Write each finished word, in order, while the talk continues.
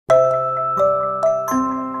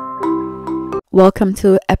Welcome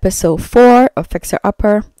to episode 4 of Fixer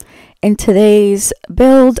Upper. In today's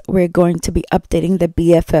build, we're going to be updating the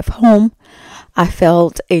BFF home. I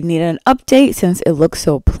felt it needed an update since it looks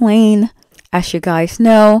so plain. As you guys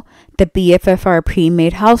know, the BFF are a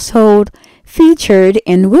pre-made household featured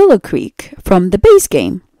in Willow Creek from the base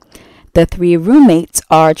game. The 3 roommates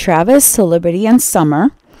are Travis, Celebrity, and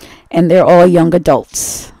Summer, and they're all young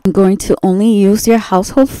adults. I'm going to only use their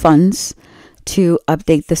household funds to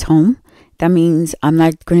update this home. That means I'm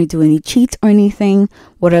not going to do any cheats or anything.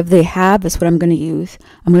 Whatever they have is what I'm going to use.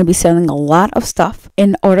 I'm going to be selling a lot of stuff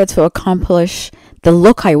in order to accomplish the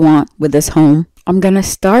look I want with this home. I'm going to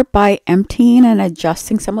start by emptying and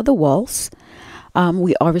adjusting some of the walls.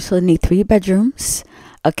 We obviously need 3 bedrooms,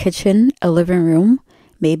 a kitchen, a living room,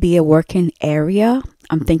 maybe a working area.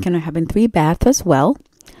 I'm thinking of having 3 baths as well.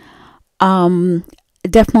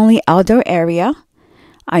 Definitely outdoor area.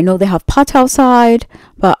 I know they have pots outside,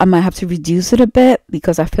 but I might have to reduce it a bit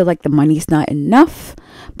because I feel like the money is not enough.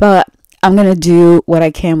 But I'm going to do what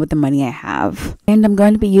I can with the money I have. And I'm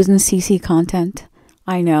going to be using CC content.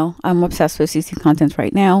 I know, I'm obsessed with CC content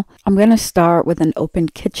right now. I'm going to start with an open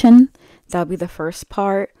kitchen. That'll be the first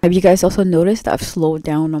part. Have you guys also noticed that I've slowed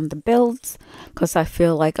down on the builds? Because I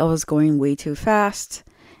feel like I was going way too fast.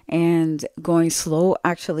 And going slow,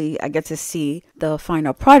 actually, I get to see the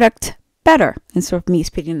final product better instead of me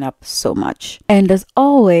speeding up so much. And as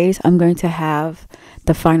always, I'm going to have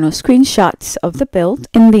the final screenshots of the build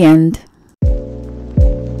in the end.